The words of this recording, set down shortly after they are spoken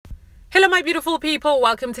Hello my beautiful people,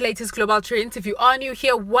 welcome to latest global trends. If you are new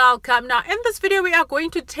here, welcome. Now in this video we are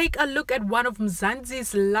going to take a look at one of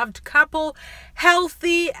Mzansi's loved couple,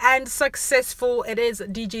 healthy and successful. It is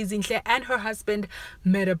DJ Zinhle and her husband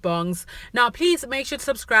Murdah Bongz. Now please make sure to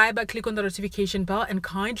subscribe, click on the notification bell and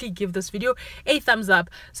kindly give this video a thumbs up.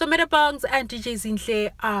 So Murdah Bongz and DJ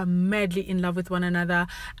Zinhle are madly in love with one another,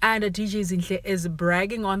 and DJ Zinhle is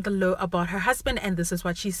bragging on the low about her husband, and this is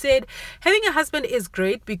what she said: having a husband is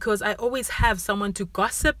great because I always have someone to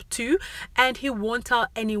gossip to, and he won't tell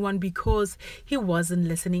anyone because he wasn't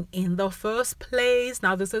listening in the first place.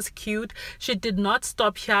 Now this is cute. She did not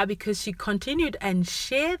stop here because she continued and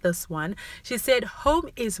shared this one. She said, home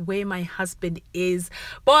is where my husband is.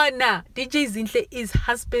 Bona DJ Zinhle is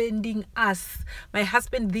husbanding us, my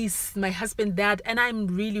husband this, my husband that, and I'm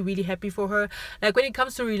really happy for her. Like when it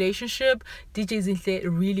comes to relationship, DJ Zinhle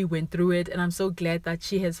really went through it, and I'm so glad that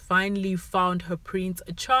she has finally found her Prince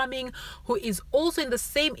Charming, who is also in the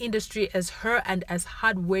same industry as her and as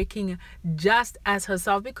hardworking just as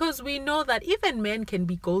herself, because we know that even men can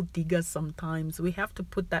be gold diggers sometimes. We have to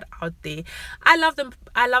put that out there. I love them.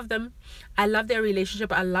 I love their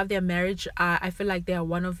relationship. I love their marriage. I feel like they are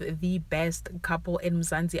one of the best couple in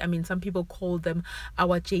Mzansi. I mean, some people call them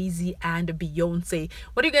our Jay-Z and Beyonce.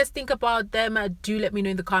 What do you guys think about them? Do let me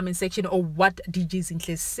know in the comment section, or what DJ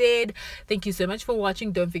Zinhle said. Thank you so much for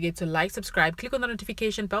watching. Don't forget to like, subscribe, click on the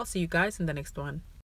notification bell. See you guys in the next one.